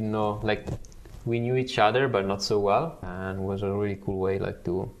trip we didn't know, like we knew each other but not so well, and it was a really cool way like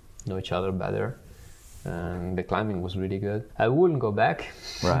to know each other better. And the climbing was really good. I wouldn't go back.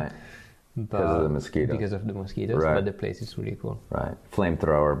 Right. Because of the mosquitoes. Because of the mosquitoes, but the place is really cool. Right.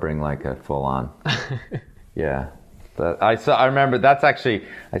 Flamethrower, bring like a full on. Yeah. I remember that's actually,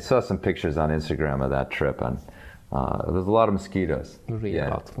 I saw some pictures on Instagram of that trip, and there's a lot of mosquitoes. Really a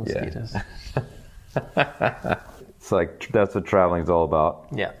lot of mosquitoes. Yeah. It's like, that's what traveling's all about.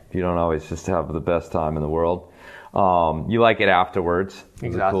 Yeah. You don't always just have the best time in the world. You like it afterwards. It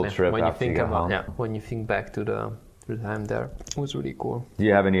was Exactly. a cool trip When you after think got about home. when you think back to the time there, it was really cool. Do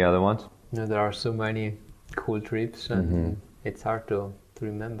you have any other ones? There are so many cool trips, and it's hard to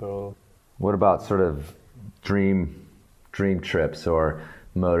remember all. What about sort of dream trips or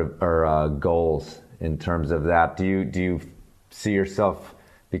goals in terms of that? Do you see yourself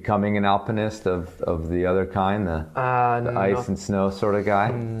becoming an alpinist of the other kind, the ice and snow sort of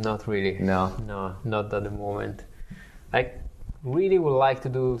guy? Not really. No, not at the moment. I really would like to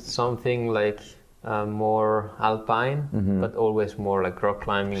do something like more alpine, but always more like rock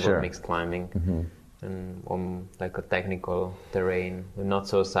climbing or mixed climbing, and on like a technical terrain. I'm not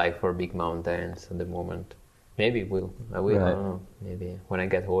so psyched for big mountains at the moment. Maybe I will. Right. I don't know. Maybe when I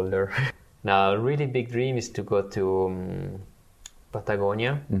get older. Now, a really big dream is to go to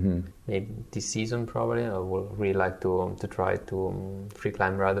Patagonia. Maybe this season probably. I would really like to try to free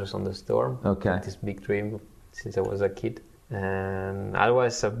climb Riders on the Storm. Okay. This big dream since I was a kid. And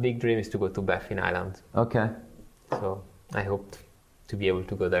otherwise, a big dream is to go to Baffin Island. Okay. So I hope to be able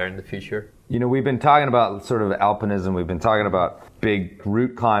to go there in the future. You know, we've been talking about sort of alpinism. We've been talking about big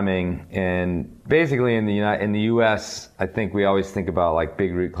route climbing, and basically in the U.S., I think we always think about like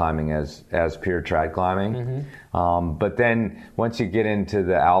big route climbing as pure trad climbing. But then once you get into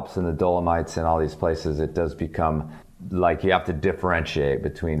the Alps and the Dolomites and all these places, it does become like you have to differentiate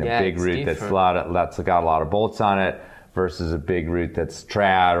between a big route that's got a lot of bolts on it versus a big route that's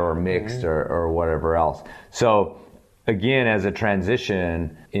trad or mixed or whatever else. So again, as a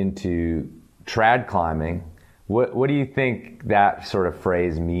transition into trad climbing, what do you think that sort of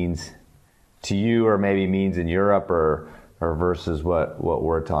phrase means to you, or maybe means in Europe, or versus what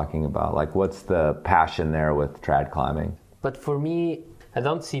we're talking about? Like, what's the passion there with trad climbing? But for me, I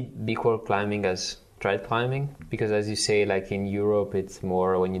don't see big wall climbing as trad climbing, because as you say, like in Europe, it's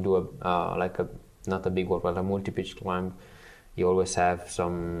more when you do not a big wall, but a multi-pitch climb, you always have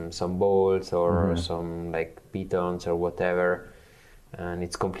some bolts or some like pitons or whatever, and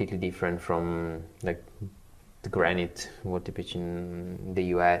it's completely different from like the granite multi-pitch in the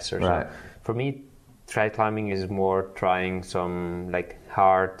US or right. so. For me, trad climbing is more trying some like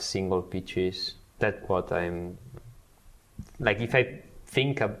hard single pitches. That's what I'm like. If I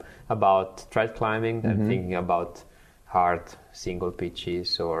think about trad climbing, I'm thinking about hard single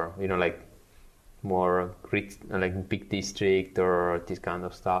pitches, or like more like big district or this kind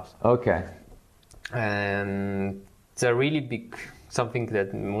of stuff. Okay. And it's a really big something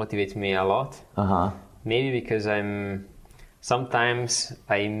that motivates me a lot. Maybe because sometimes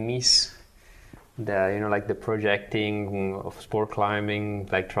I miss the like the projecting of sport climbing,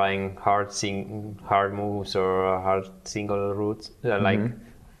 like trying hard moves or hard single routes, like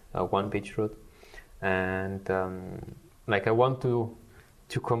a one pitch route, and like I want to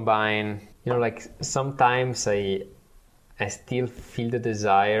combine. Like sometimes I still feel the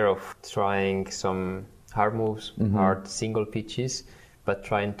desire of trying some hard moves, hard single pitches, but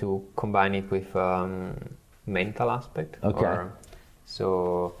trying to combine it with mental aspect. Okay.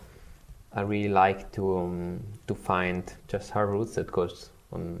 So I really like to find just hard routes that goes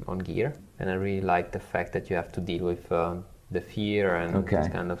on gear, and I really like the fact that you have to deal with the fear and this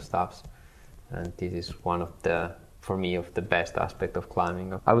kind of stuff. And this is one of the best aspect of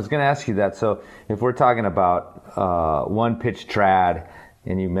climbing. I was going to ask you that. So if we're talking about one pitch trad,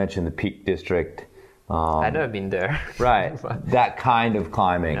 and you mentioned the Peak District, I've never been there. Right, that kind of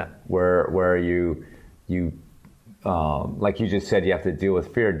climbing where you like you just said, you have to deal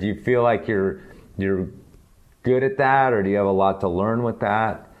with fear. Do you feel like you're good at that, or do you have a lot to learn with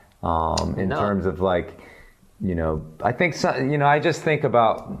that in terms of like, I think I just think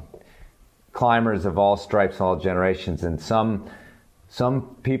about climbers of all stripes, all generations, and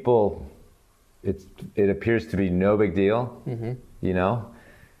some people it appears to be no big deal,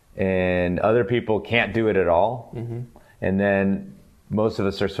 and other people can't do it at all, and then most of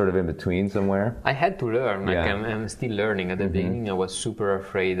us are sort of in between somewhere. I had to learn. Like I'm still learning. At the beginning, I was super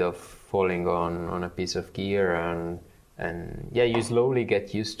afraid of falling on a piece of gear, and you slowly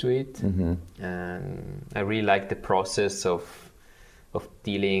get used to it, and I really like the process of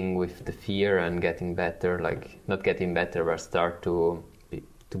dealing with the fear and getting better, like not getting better, but start to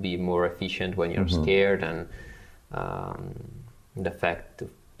be more efficient when you're scared, and the fact to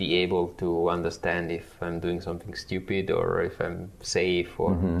be able to understand if I'm doing something stupid or if I'm safe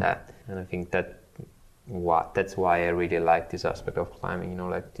or that. And I think that's why I really like this aspect of climbing,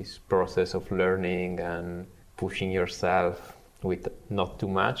 like this process of learning and pushing yourself with not too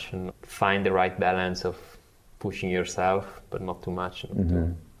much, and find the right balance of pushing yourself, but not too much.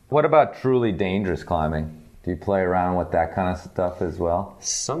 What about truly dangerous climbing? Do you play around with that kind of stuff as well?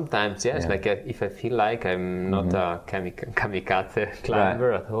 Sometimes, yes. Yeah. Like if I feel like I'm not a kamikaze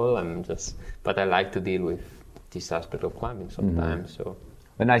climber at all, but I like to deal with this aspect of climbing sometimes. So.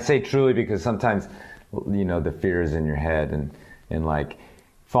 And I say truly because sometimes, the fear is in your head, and like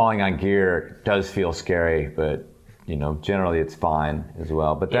falling on gear does feel scary, but generally it's fine as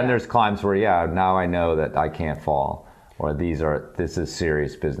well. But then there's climbs where, now I know that I can't fall, or this is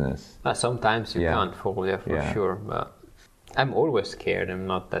serious business. Sometimes you can't fall, for sure. But I'm always scared. I'm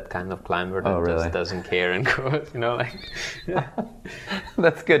not that kind of climber that just doesn't care and goes,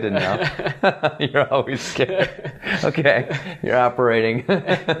 That's good to know. You're always scared. Okay, you're operating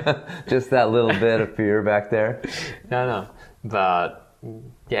just that little bit of fear back there. No. But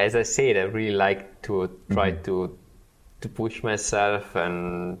as I said, I really like to try to push myself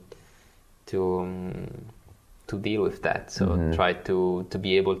and to deal with that. So try to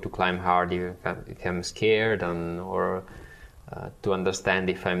be able to climb hard if I'm scared, or to understand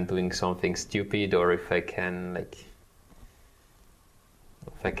if I'm doing something stupid, or if I can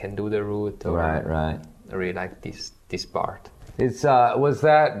do the route. Or Right. I really like this part. Was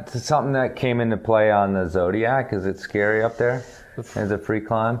that something that came into play on the Zodiac? Is it scary up there as a free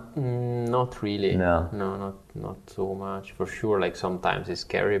climb? Not really. No, not so much. For sure, like sometimes it's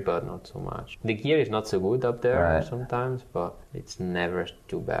scary, but not so much. The gear is not so good up there sometimes, but it's never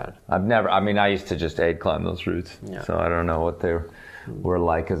too bad. I used to just aid climb those routes, so I don't know what they were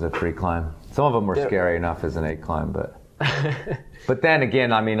like as a free climb. Some of them were scary enough as an aid climb, but but then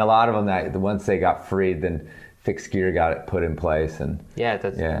again, a lot of them once they got freed, then fixed gear got it put in place, and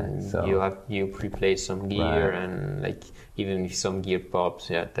so you replace some gear, and like even if some gear pops,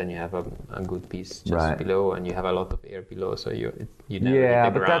 then you have a good piece just below, and you have a lot of air below, so you never hit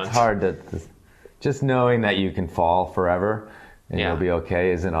the but ground. that's hard to just knowing that you can fall forever and you'll be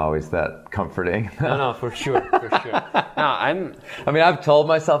okay isn't always that comforting. No, for sure. No, I've told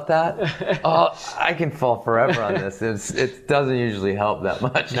myself that. I can fall forever on this. It doesn't usually help that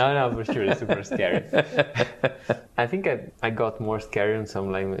much. No, for sure. It's super scary. I think I got more scary on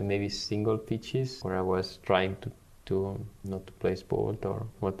some maybe single pitches where I was trying to not to place bolt or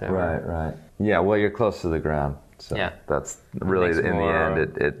whatever. Right. Yeah, well, you're close to the ground. So that's really, in the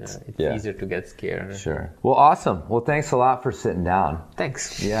end, it's easier to get scared. Sure. Well, awesome. Well, thanks a lot for sitting down.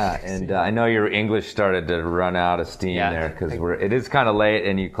 Thanks. Yeah, and I know your English started to run out of steam there because it is kind of late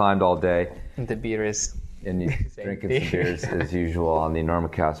and you climbed all day. And the beer is... And you're drinking some beers as usual on the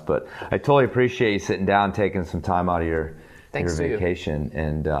Enormocast. But I totally appreciate you sitting down, taking some time out of your vacation.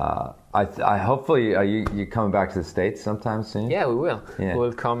 And I hopefully, are you coming back to the States sometime soon? Yeah, we will. Yeah.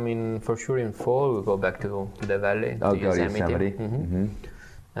 We'll come for sure in fall. We'll go back to the valley. Go to Yosemite.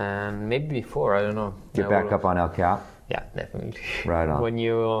 And maybe before, I don't know. Get back up on El Cap? Yeah, definitely. Right on. When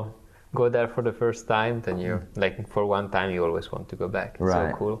you go there for the first time, then you for one time you always want to go back. It's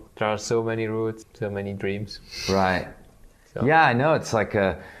so cool. There are so many routes, so many dreams. Right. So. Yeah, I know. It's like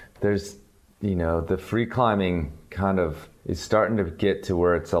there's the free climbing kind of is starting to get to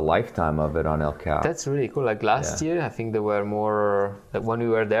where it's a lifetime of it on El Cap. That's really cool. Like last year, I think there were more. When we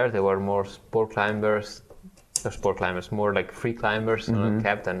were there more sport climbers, more like free climbers on El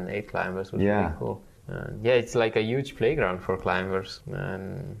Cap than aid climbers. Which was really cool. It's like a huge playground for climbers,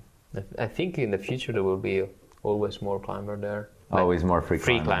 and I think in the future there will be always more climber there. Always more free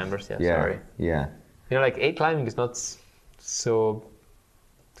climbers. Sorry. Yeah. Like aid climbing is not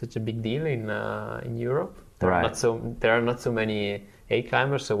such a big deal in Europe. There are not so many aid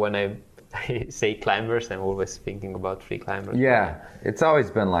climbers. So when I say climbers, I'm always thinking about free climbers. Yeah, it's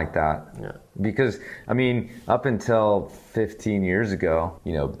always been like that. Yeah. Because up until 15 years ago,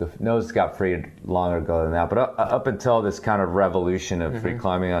 the nose got freed longer ago than that. But up until this kind of revolution of free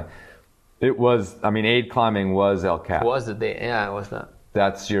climbing, it was. Aid climbing was El Cap. Was it? It was that.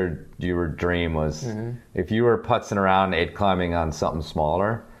 That's your dream was if you were putzing around aid climbing on something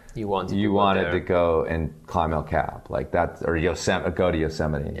smaller. You wanted to go and climb El Cap like that, or go to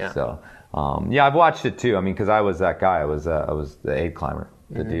Yosemite. Yeah. So, I've watched it too. Because I was that guy. I was the aid climber,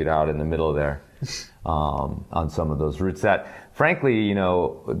 the dude out in the middle there, on some of those routes that, frankly,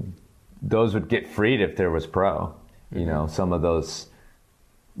 those would get freed if there was pro. Some of those,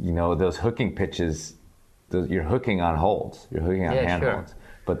 those hooking pitches, you're hooking on holds, you're hooking on handholds,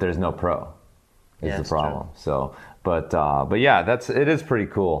 but there's no pro. Is the problem. True. So. But it is pretty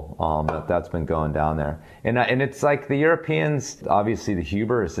cool that's been going down there, and it's like the Europeans, obviously the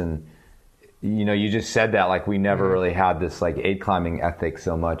Hubers, and you just said that like we never really had this like aid climbing ethic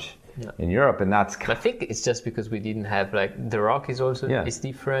so much in Europe, and that's. I think it's just because we didn't have like the rock is also is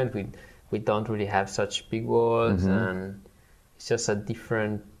different. We don't really have such big walls, and it's just a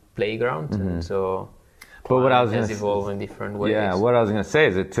different playground, and so. But what I was going to evolve in different ways. Yeah, what I was going to say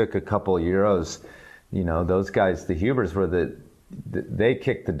is it took a couple of Euros. Those guys, the Hubers, they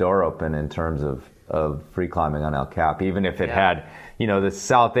kicked the door open in terms of free climbing on El Cap, even if it had, the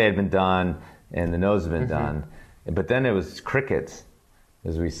south had been done and the nose had been done. But then it was crickets,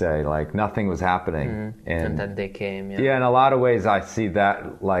 as we say, like nothing was happening. And then they came. Yeah, in a lot of ways I see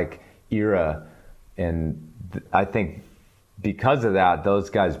that like era, and I think because of that, those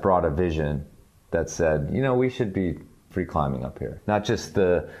guys brought a vision that said, we should be free climbing up here. Not just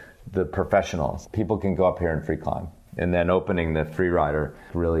the professionals. People can go up here and free climb. And then opening the free rider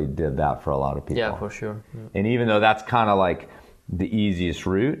really did that for a lot of people. Yeah, for sure. Yeah. And even though that's kind of like the easiest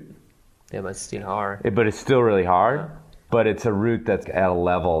route. Yeah, but it's still hard. But it's still really hard. Yeah. But it's a route that's at a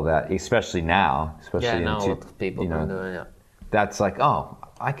level that, especially now, now a lot of people can do it, that's like, oh,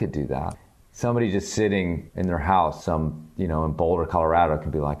 I could do that. Somebody just sitting in their house, in Boulder, Colorado,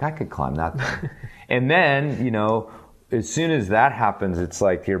 can be like, I could climb that thing. And then, as soon as that happens, it's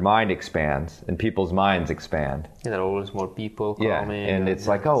like your mind expands and people's minds expand. Yeah, there are always more people climbing. And it's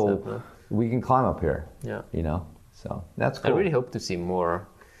like, we can climb up here. Yeah. So that's cool. I really hope to see more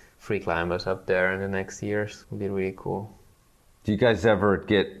free climbers up there in the next years. It'll be really cool. Do you guys ever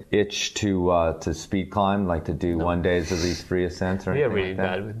get itched to speed climb, like to do 1 days of these free ascents or anything? We are really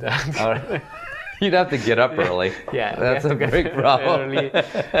bad with that. All right. You'd have to get up early. Yeah, that's a big problem. Early.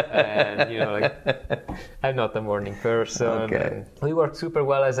 And I'm not a morning person. Okay. We work super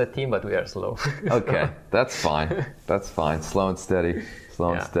well as a team, but we are slow. Okay, that's fine. That's fine. Slow and steady.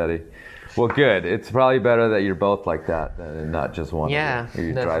 And steady. Well, good. It's probably better that you're both like that and not just one. Yeah. Or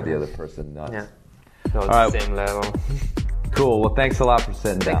you drive the other person nuts. Yeah. No, it's the same level. Cool. Well, thanks a lot for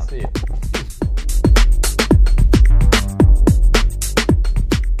sitting down. Thanks to you.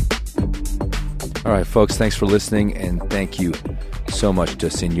 All right, folks, thanks for listening, and thank you so much to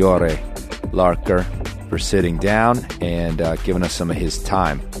Signore Larcher for sitting down and giving us some of his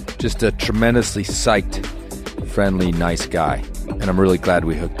time. Just a tremendously psyched, friendly, nice guy, and I'm really glad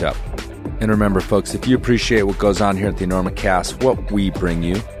we hooked up. And remember, folks, if you appreciate what goes on here at the Enormocast, what we bring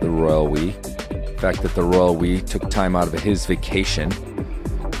you, the Royal We, the fact that the Royal We took time out of his vacation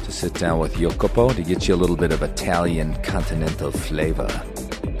to sit down with Jacopo to get you a little bit of Italian continental flavor,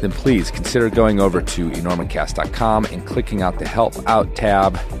 then please consider going over to enormocast.com and clicking out the Help Out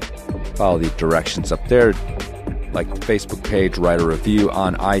tab. Follow the directions up there. Like the Facebook page, write a review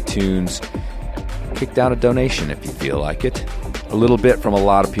on iTunes. Kick down a donation if you feel like it. A little bit from a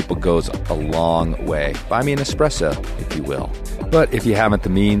lot of people goes a long way. Buy me an espresso, if you will. But if you haven't the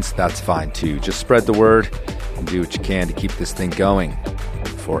means, that's fine too. Just spread the word and do what you can to keep this thing going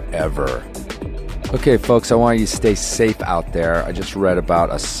forever. Okay, folks, I want you to stay safe out there. I just read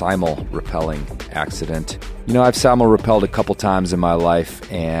about a simul-rappelling accident. I've simul-rappelled a couple times in my life,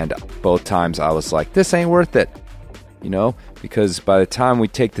 and both times I was like, this ain't worth it. Because by the time we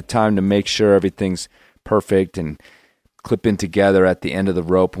take the time to make sure everything's perfect and clip in together at the end of the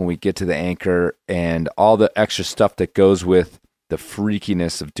rope when we get to the anchor and all the extra stuff that goes with the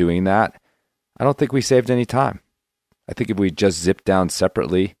freakiness of doing that, I don't think we saved any time. I think if we just zipped down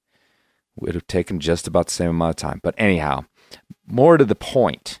separately, it would have taken just about the same amount of time. But anyhow, more to the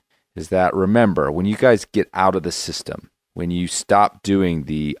point is that remember, when you guys get out of the system, when you stop doing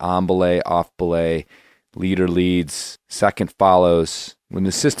the on belay, off belay, leader leads, second follows, when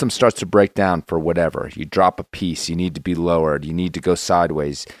the system starts to break down for whatever, you drop a piece, you need to be lowered, you need to go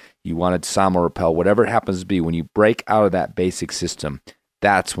sideways, you want to simul rappel, whatever it happens to be, when you break out of that basic system,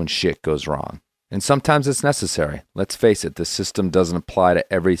 that's when shit goes wrong. And sometimes it's necessary. Let's face it, the system doesn't apply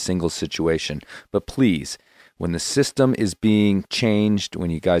to every single situation. But please, when the system is being changed,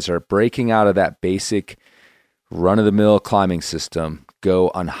 when you guys are breaking out of that basic run-of-the-mill climbing system,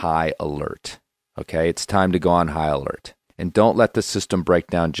 go on high alert. Okay? It's time to go on high alert. And don't let the system break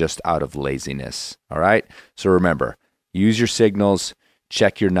down just out of laziness. All right? So remember, use your signals,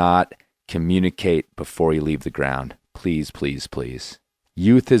 check your knot, communicate before you leave the ground. Please, please, please.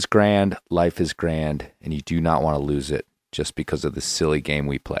 Youth is grand, life is grand, and you do not want to lose it just because of the silly game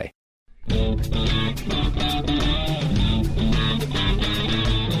we play.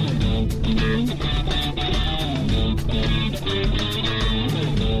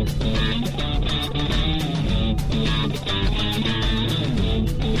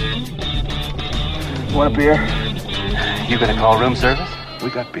 Want a beer? You gonna call room service? We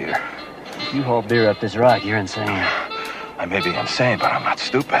got beer. You haul beer up this rock, you're insane. I may be insane, but I'm not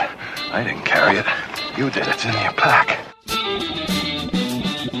stupid. I didn't carry it. You did. It's in your pack.